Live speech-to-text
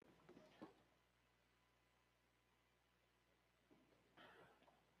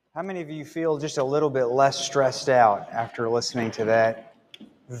How many of you feel just a little bit less stressed out after listening to that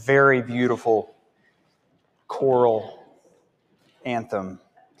very beautiful choral anthem?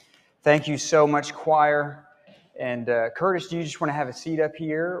 Thank you so much, choir. And Curtis, do you just want to have a seat up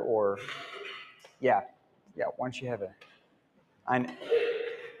here, or yeah, why don't you have a?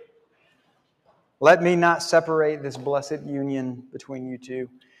 Let me not separate this blessed union between you two.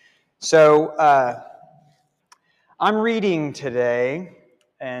 So I'm reading today,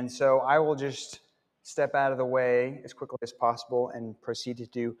 and so I will just step out of the way as quickly as possible and proceed to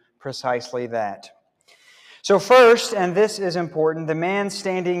do precisely that. So first, and this is important, the man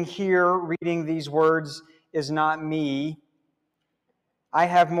standing here reading these words is not me. I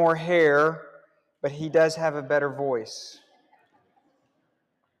have more hair, but he does have a better voice.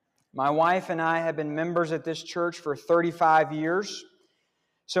 My wife and I have been members at this church for 35 years,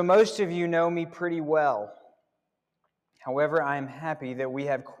 so most of you know me pretty well. However, I am happy that we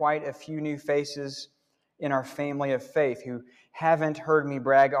have quite a few new faces in our family of faith who haven't heard me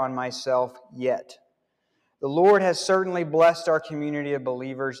brag on myself yet. The Lord has certainly blessed our community of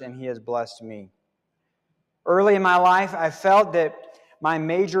believers, and He has blessed me. Early in my life, I felt that my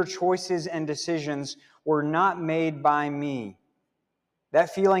major choices and decisions were not made by me.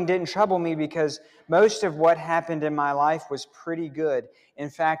 That feeling didn't trouble me because most of what happened in my life was pretty good. In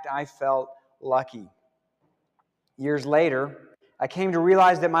fact, I felt lucky. Years later, I came to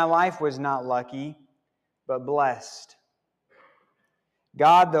realize that my life was not lucky, but blessed.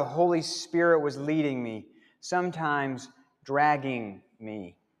 God, the Holy Spirit, was leading me, sometimes dragging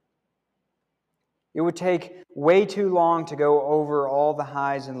me. It would take way too long to go over all the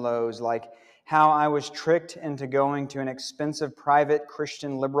highs and lows, like how I was tricked into going to an expensive private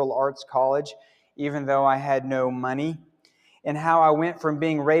Christian liberal arts college, even though I had no money, and how I went from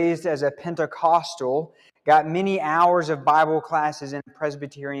being raised as a Pentecostal, got many hours of Bible classes in a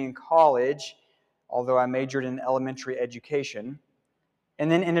Presbyterian college, although I majored in elementary education, and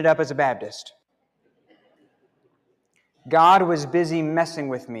then ended up as a Baptist. God was busy messing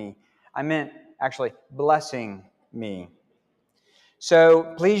with me. I meant actually blessing me.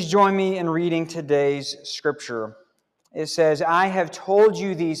 So please join me in reading today's scripture. It says, I have told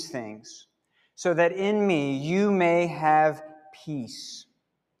you these things so that in me you may have peace.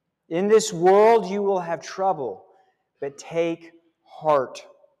 In this world you will have trouble, but take heart.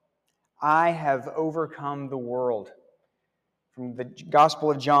 I have overcome the world. From the Gospel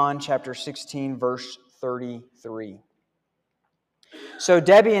of John, chapter 16, verse 33. So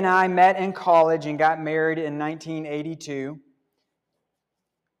Debbie and I met in college and got married in 1982.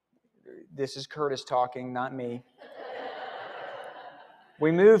 This is Curtis talking, not me.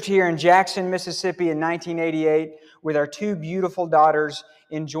 We moved here in Jackson, Mississippi in 1988 with our two beautiful daughters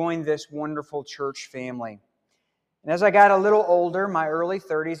and joined this wonderful church family. And as I got a little older, my early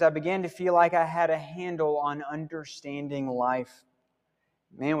 30s, I began to feel like I had a handle on understanding life.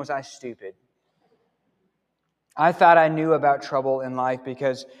 Man, was I stupid. I thought I knew about trouble in life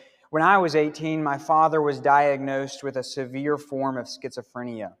because when I was 18, my father was diagnosed with a severe form of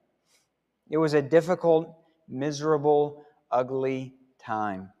schizophrenia. It was a difficult, miserable, ugly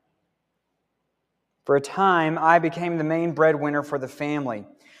time. For a time, I became the main breadwinner for the family,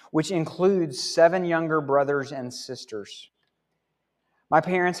 which includes 7 younger brothers and sisters. My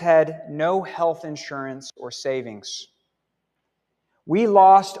parents had no health insurance or savings. We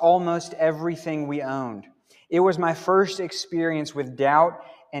lost almost everything we owned. It was my first experience with doubt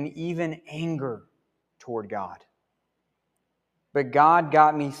and even anger toward God. But God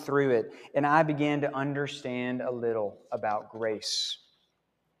got me through it, and I began to understand a little about grace.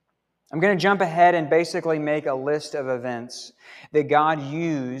 I'm going to jump ahead and basically make a list of events that God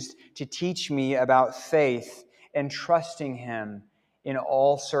used to teach me about faith and trusting Him in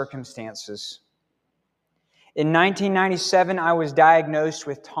all circumstances. In 1997, I was diagnosed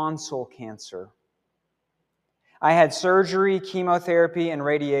with tonsil cancer. I had surgery, chemotherapy, and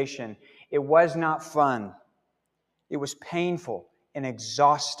radiation. It was not fun. It was painful and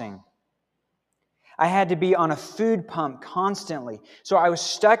exhausting. I had to be on a food pump constantly, so I was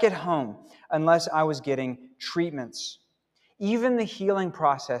stuck at home unless I was getting treatments. Even the healing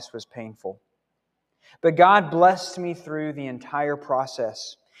process was painful. But God blessed me through the entire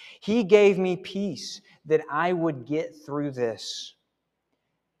process. He gave me peace that I would get through this.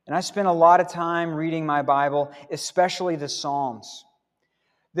 And I spent a lot of time reading my Bible, especially the Psalms.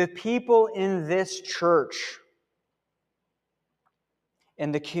 The people in this church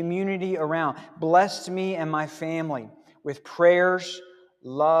and the community around blessed me and my family with prayers,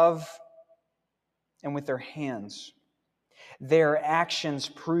 love, and with their hands. Their actions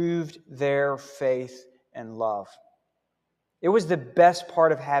proved their faith and love. It was the best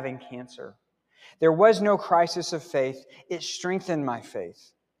part of having cancer. There was no crisis of faith. It strengthened my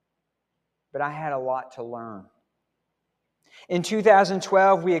faith. But I had a lot to learn. In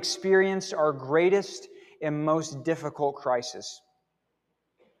 2012, we experienced our greatest and most difficult crisis.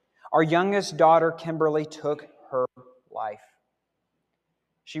 Our youngest daughter, Kimberly, took her life.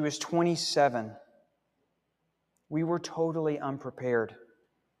 She was 27. We were totally unprepared.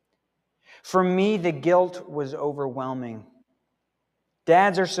 For me, the guilt was overwhelming.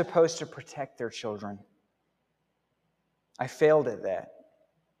 Dads are supposed to protect their children. I failed at that.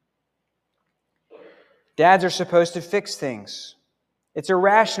 Dads are supposed to fix things. It's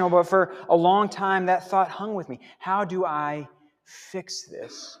irrational, but for a long time that thought hung with me. How do I fix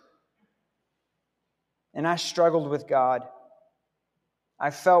this? And I struggled with God.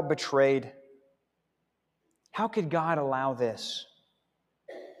 I felt betrayed. How could God allow this?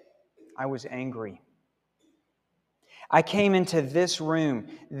 I was angry. I came into this room,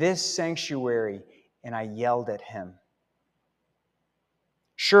 this sanctuary, and I yelled at Him.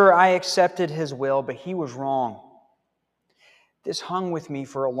 Sure, I accepted His will, but He was wrong. This hung with me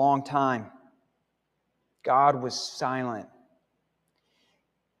for a long time. God was silent.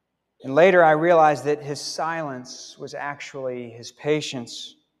 And later I realized that His silence was actually His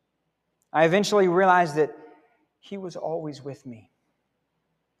patience. I eventually realized that He was always with me.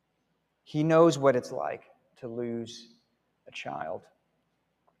 He knows what it's like to lose a child.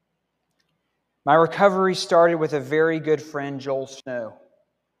 My recovery started with a very good friend, Joel Snow.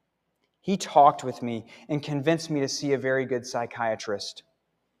 He talked with me and convinced me to see a very good psychiatrist.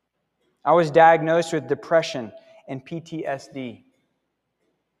 I was diagnosed with depression and PTSD.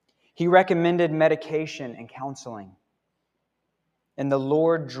 He recommended medication and counseling. And the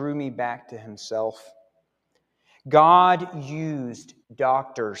Lord drew me back to Himself. God used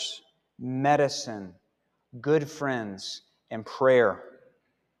doctors, medicine, good friends, and prayer,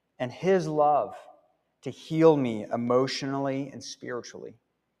 and His love to heal me emotionally and spiritually.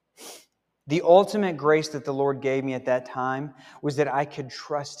 The ultimate grace that the Lord gave me at that time was that I could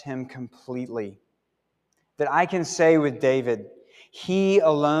trust Him completely. That I can say with David, He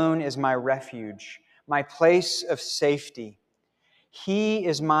alone is my refuge, my place of safety. He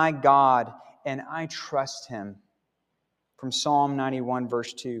is my God, and I trust Him. From Psalm 91,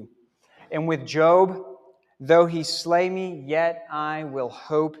 verse 2. And with Job, though he slay me, yet I will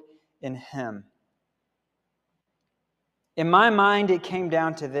hope in Him. In my mind, it came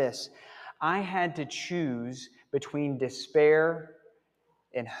down to this. I had to choose between despair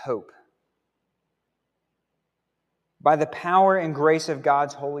and hope. By the power and grace of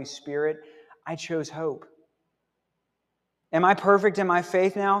God's Holy Spirit, I chose hope. Am I perfect in my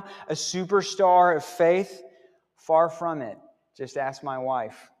faith now? A superstar of faith? Far from it. Just ask my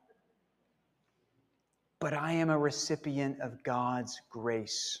wife. But I am a recipient of God's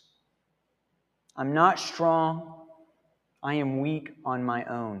grace. I'm not strong. I am weak on my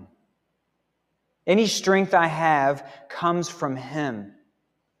own. Any strength I have comes from Him.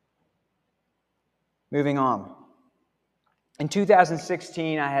 Moving on. In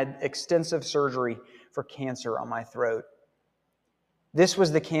 2016, I had extensive surgery for cancer on my throat. This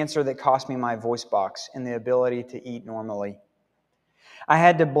was the cancer that cost me my voice box and the ability to eat normally. I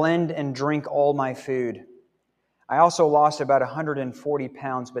had to blend and drink all my food. I also lost about 140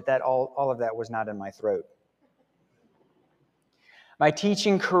 pounds, but all of that was not in my throat. My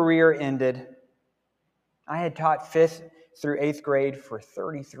teaching career ended. I had taught 5th through 8th grade for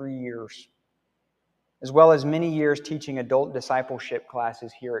 33 years, as well as many years teaching adult discipleship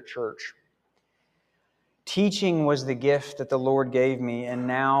classes here at church. Teaching was the gift that the Lord gave me, and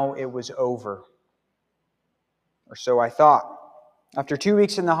now it was over. Or so I thought. After 2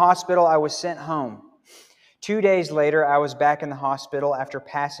 weeks in the hospital, I was sent home. 2 days later, I was back in the hospital after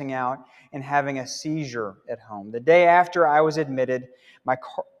passing out and having a seizure at home. The day after I was admitted, my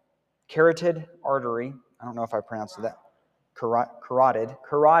carotid artery, I don't know if I pronounced that,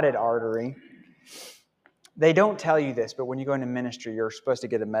 carotid artery. They don't tell you this, but when you go into ministry, you're supposed to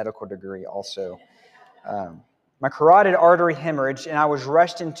get a medical degree also. My carotid artery hemorrhaged, and I was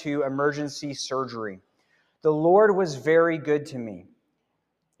rushed into emergency surgery. The Lord was very good to me.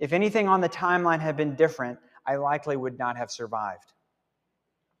 If anything on the timeline had been different, I likely would not have survived.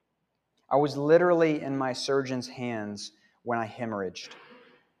 I was literally in my surgeon's hands when I hemorrhaged.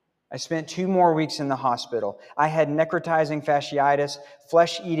 I spent 2 more weeks in the hospital. I had necrotizing fasciitis,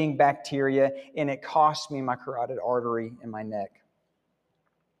 flesh-eating bacteria, and it cost me my carotid artery in my neck.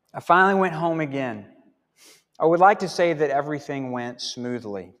 I finally went home again. I would like to say that everything went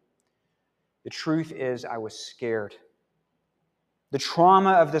smoothly. The truth is, I was scared. The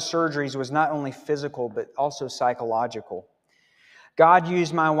trauma of the surgeries was not only physical, but also psychological. God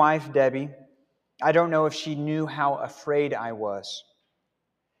used my wife, Debbie. I don't know if she knew how afraid I was.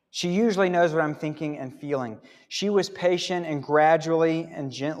 She usually knows what I'm thinking and feeling. She was patient and gradually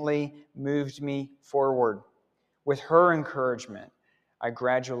and gently moved me forward. With her encouragement, I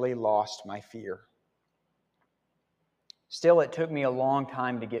gradually lost my fear. Still, it took me a long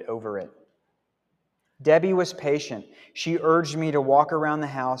time to get over it. Debbie was patient. She urged me to walk around the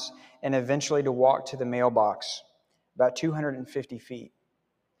house and eventually to walk to the mailbox, about 250 feet.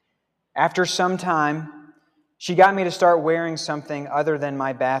 After some time, she got me to start wearing something other than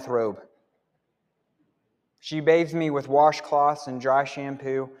my bathrobe. She bathed me with washcloths and dry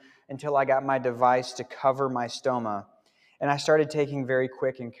shampoo until I got my device to cover my stoma, and I started taking very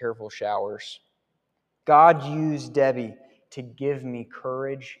quick and careful showers. God used Debbie to give me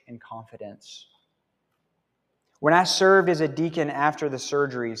courage and confidence. When I served as a deacon after the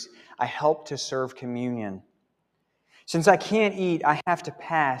surgeries, I helped to serve communion. Since I can't eat, I have to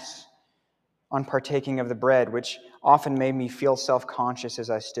pass on partaking of the bread, which often made me feel self-conscious as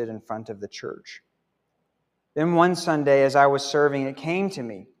I stood in front of the church. Then one Sunday, as I was serving, it came to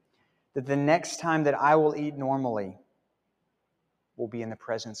me that the next time that I will eat normally will be in the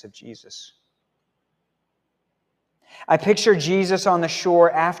presence of Jesus. I picture Jesus on the shore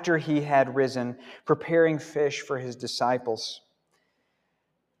after he had risen, preparing fish for his disciples.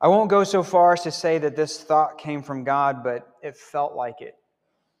 I won't go so far as to say that this thought came from God, but it felt like it.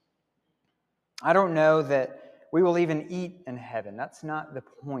 I don't know that we will even eat in heaven. That's not the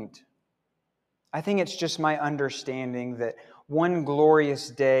point. I think it's just my understanding that one glorious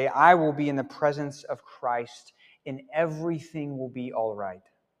day I will be in the presence of Christ and everything will be all right.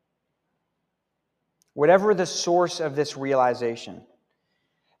 Whatever the source of this realization,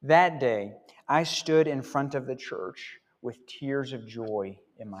 that day I stood in front of the church with tears of joy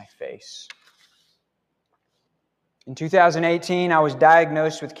in my face. In 2018, I was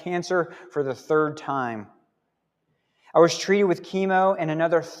diagnosed with cancer for the third time. I was treated with chemo and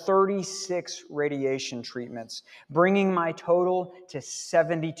another 36 radiation treatments, bringing my total to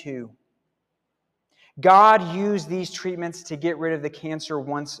 72. God used these treatments to get rid of the cancer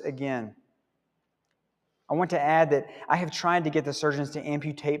once again. I want to add that I have tried to get the surgeons to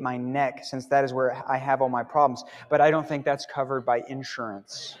amputate my neck since that is where I have all my problems, but I don't think that's covered by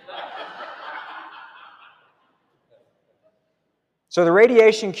insurance. So the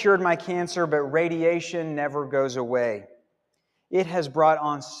radiation cured my cancer, but radiation never goes away. It has brought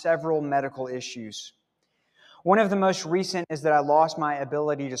on several medical issues. One of the most recent is that I lost my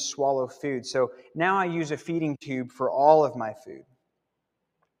ability to swallow food, so now I use a feeding tube for all of my food.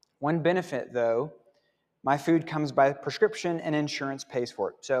 One benefit, though, my food comes by prescription and insurance pays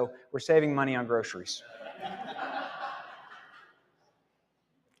for it, so we're saving money on groceries.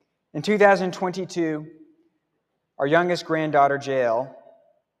 In 2022, our youngest granddaughter, Jael,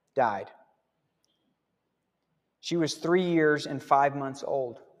 died. She was 3 years and 5 months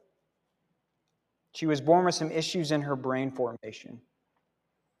old. She was born with some issues in her brain formation.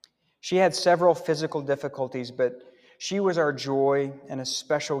 She had several physical difficulties, but she was our joy and a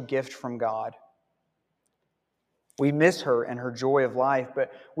special gift from God. We miss her and her joy of life,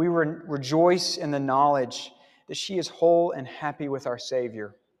 but we rejoice in the knowledge that she is whole and happy with our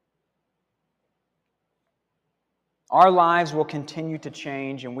Savior. Our lives will continue to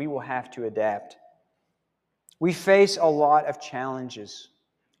change and we will have to adapt. We face a lot of challenges.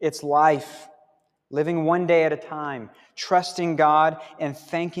 It's life, living one day at a time, trusting God and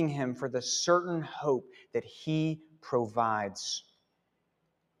thanking Him for the certain hope that He provides.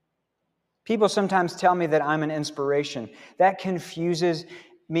 People sometimes tell me that I'm an inspiration. That confuses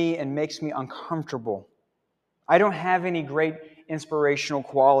me and makes me uncomfortable. I don't have any great inspirational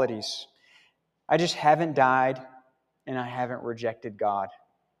qualities. I just haven't died and I haven't rejected God.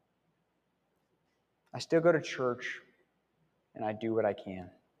 I still go to church and I do what I can.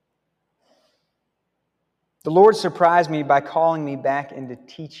 The Lord surprised me by calling me back into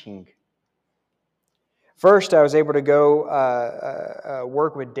teaching. First, I was able to go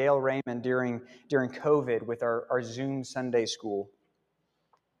work with Dale Raymond during COVID with our Zoom Sunday school.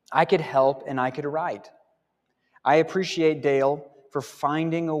 I could help and I could write. I appreciate Dale for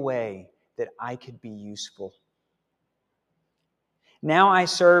finding a way that I could be useful. Now I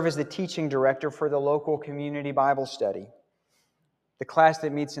serve as the teaching director for the local community Bible study, the class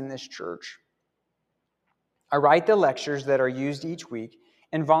that meets in this church. I write the lectures that are used each week,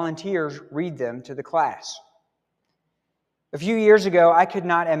 and volunteers read them to the class. A few years ago, I could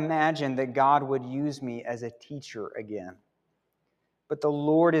not imagine that God would use me as a teacher again. But the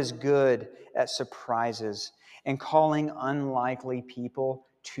Lord is good at surprises and calling unlikely people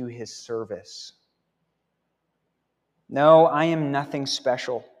to His service. No, I am nothing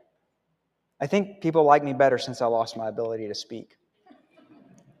special. I think people like me better since I lost my ability to speak.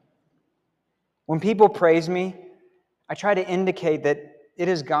 When people praise me, I try to indicate that it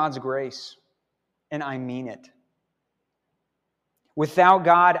is God's grace, and I mean it. Without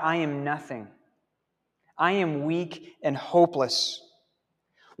God, I am nothing. I am weak and hopeless.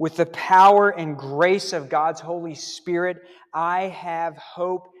 With the power and grace of God's Holy Spirit, I have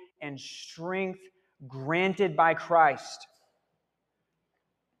hope and strength granted by Christ.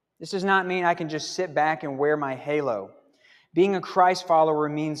 This does not mean I can just sit back and wear my halo. Being a Christ follower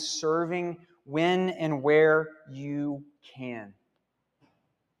means serving when and where you can.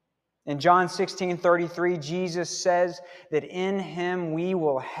 In John 16:33, Jesus says that in Him we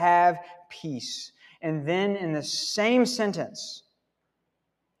will have peace. And then in the same sentence,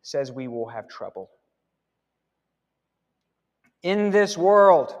 says we will have trouble. In this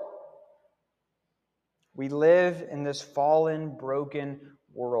world, we live in this fallen, broken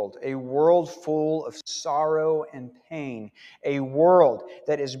world, a world full of sorrow and pain, a world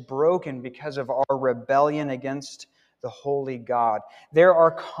that is broken because of our rebellion against the holy God. There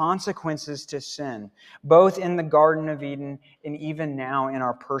are consequences to sin, both in the Garden of Eden and even now in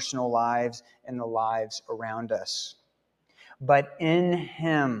our personal lives and the lives around us. But in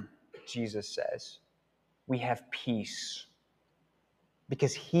Him, Jesus says, we have peace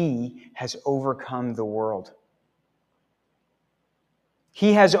because He has overcome the world.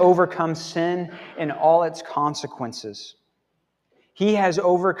 He has overcome sin and all its consequences. He has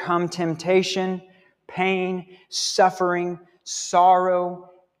overcome temptation, pain, suffering,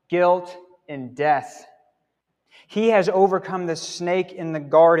 sorrow, guilt, and death. He has overcome the snake in the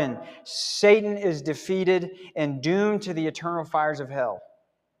garden. Satan is defeated and doomed to the eternal fires of hell.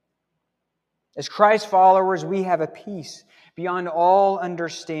 As Christ followers, we have a peace beyond all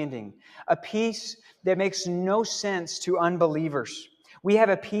understanding, a peace that makes no sense to unbelievers. We have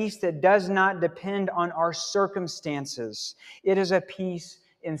a peace that does not depend on our circumstances. It is a peace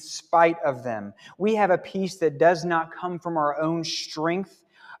in spite of them. We have a peace that does not come from our own strength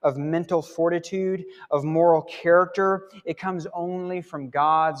of mental fortitude, of moral character. It comes only from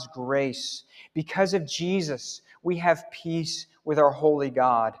God's grace. Because of Jesus, we have peace with our holy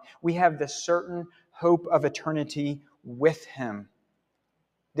God. We have the certain hope of eternity with Him.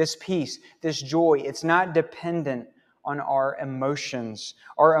 This peace, this joy, it's not dependent on our emotions.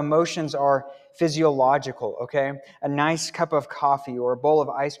 Our emotions are physiological, okay? A nice cup of coffee or a bowl of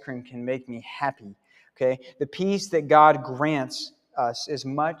ice cream can make me happy, okay? The peace that God grants us is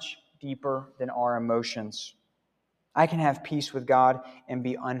much deeper than our emotions. I can have peace with God and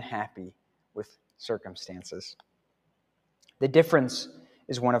be unhappy with circumstances. The difference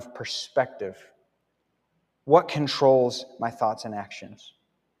is one of perspective. What controls my thoughts and actions?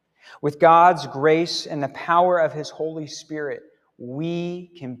 With God's grace and the power of His Holy Spirit,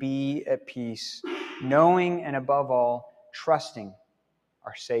 we can be at peace, knowing and above all, trusting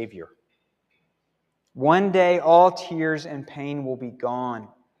our Savior. One day, all tears and pain will be gone.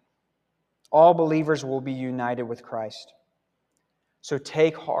 All believers will be united with Christ. So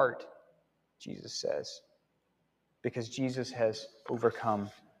take heart, Jesus says, because Jesus has overcome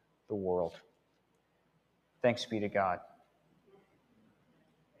the world. Thanks be to God.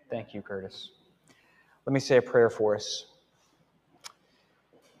 Thank you, Curtis. Let me say a prayer for us.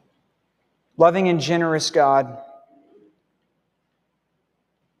 Loving and generous God,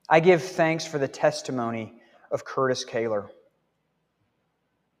 I give thanks for the testimony of Curtis Caylor.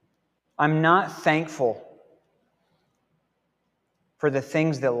 I'm not thankful for the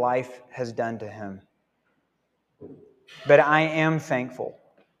things that life has done to him, but I am thankful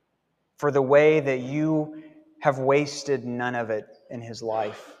for the way that you have wasted none of it in his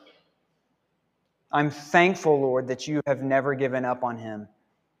life. I'm thankful, Lord, that you have never given up on him.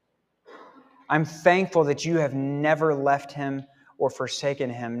 I'm thankful that you have never left him or forsaken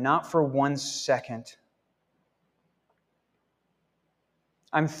him, not for 1 second.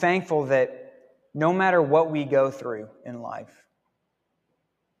 I'm thankful that no matter what we go through in life,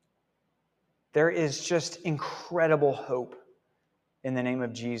 there is just incredible hope in the name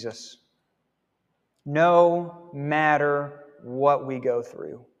of Jesus. No matter what we go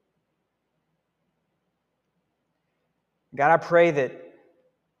through. God, I pray that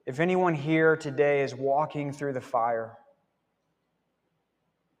if anyone here today is walking through the fire,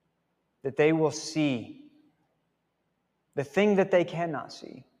 that they will see the thing that they cannot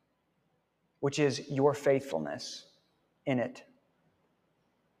see, which is your faithfulness in it.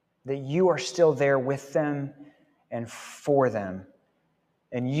 That you are still there with them and for them,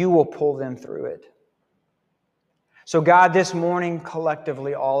 and you will pull them through it. So God, this morning,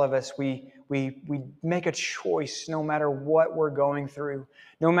 collectively, all of us, we make a choice no matter what we're going through,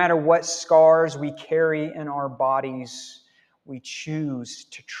 no matter what scars we carry in our bodies, we choose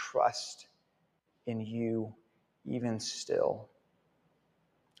to trust in you even still.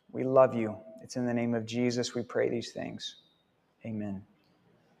 We love you. It's in the name of Jesus we pray these things. Amen.